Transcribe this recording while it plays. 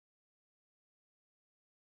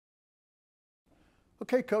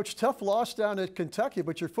Okay, Coach, tough loss down at Kentucky,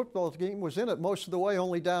 but your football game was in it most of the way,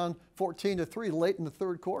 only down 14-3 late in the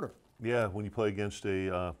third quarter. Yeah, when you play against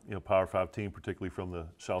a Power 5 team, particularly from the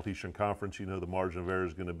Southeastern Conference, the margin of error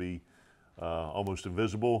is going to be almost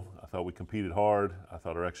invisible. I thought we competed hard. I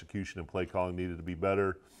thought our execution and play calling needed to be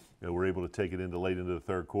better. We're able to take it late into the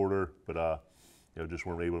third quarter, but just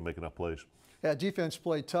weren't able to make enough plays. Yeah, defense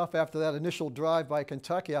played tough after that initial drive by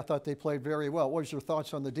Kentucky. I thought they played very well. What was your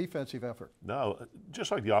thoughts on the defensive effort? No,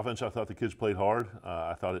 just like the offense, I thought the kids played hard.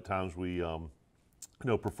 I thought at times we,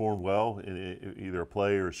 performed well in either a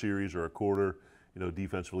play or a series or a quarter.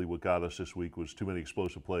 Defensively, what got us this week was too many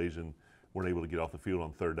explosive plays and weren't able to get off the field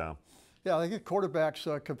on third down. Yeah, I think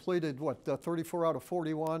quarterbacks completed, 34 out of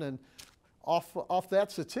 41, and off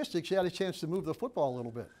that statistics, you had a chance to move the football a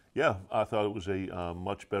little bit. Yeah, I thought it was a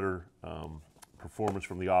much better performance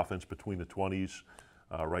from the offense between the 20s.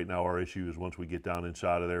 Right now our issue is once we get down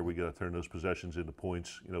inside of there, we got to turn those possessions into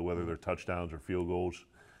points, whether they're touchdowns or field goals.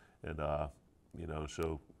 And,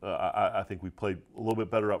 so I think we played a little bit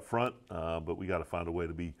better up front, but we got to find a way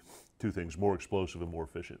to be two things, more explosive and more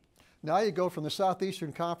efficient. Now you go from the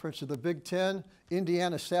Southeastern Conference to the Big Ten,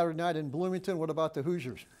 Indiana Saturday night in Bloomington. What about the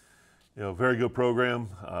Hoosiers? Very good program.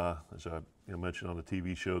 As I mentioned on the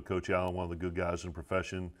TV show, Coach Allen, one of the good guys in the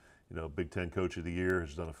profession, Big Ten Coach of the Year,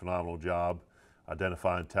 has done a phenomenal job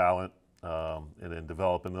identifying talent and then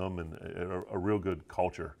developing them, and a real good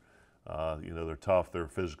culture. They're tough, they're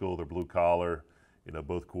physical, they're blue collar.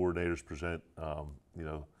 Both coordinators present,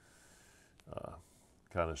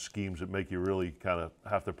 kind of schemes that make you really kind of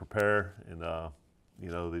have to prepare, and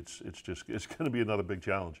it's going to be another big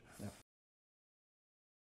challenge. Yeah.